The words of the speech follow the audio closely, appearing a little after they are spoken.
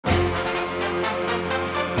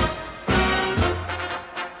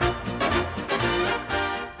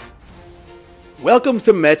Welcome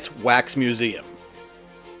to Met's Wax Museum.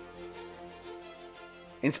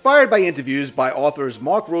 Inspired by interviews by authors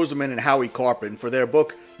Mark Roseman and Howie Carpin for their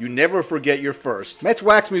book, You Never Forget Your First, Met's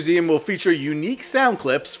Wax Museum will feature unique sound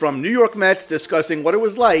clips from New York Mets discussing what it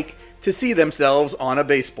was like to see themselves on a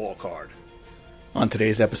baseball card. On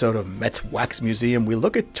today's episode of Met's Wax Museum, we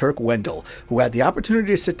look at Turk Wendell, who had the opportunity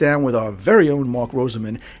to sit down with our very own Mark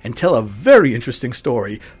Roseman and tell a very interesting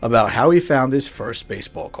story about how he found his first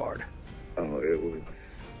baseball card. Oh, it was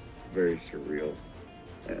very surreal.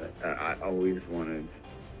 I always wanted,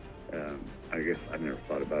 I guess I never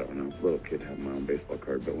thought about it when I was a little kid, having my own baseball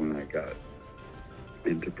card, but when I got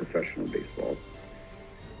into professional baseball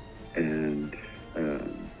and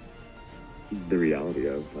the reality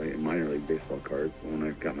of like minor league baseball cards, when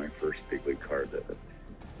I got my first big league card,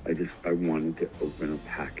 I wanted to open a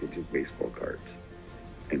package of baseball cards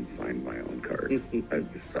and find my own card. I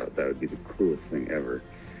just thought that would be the coolest thing ever.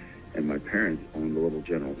 And my parents owned a little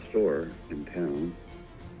general store in town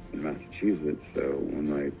in Massachusetts, so when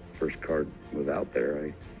my first card was out there,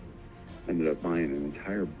 I ended up buying an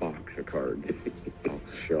entire box of cards off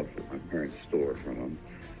the shelf at my parents' store from them,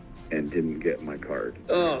 and didn't get my card.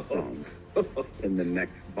 In the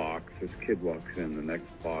next box, this kid walks in, the next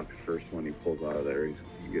box, first one he pulls out of there, he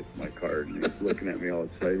gets my card, and he's looking at me all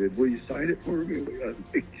excited. Will you sign it for me? I was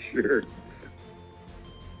like, sure.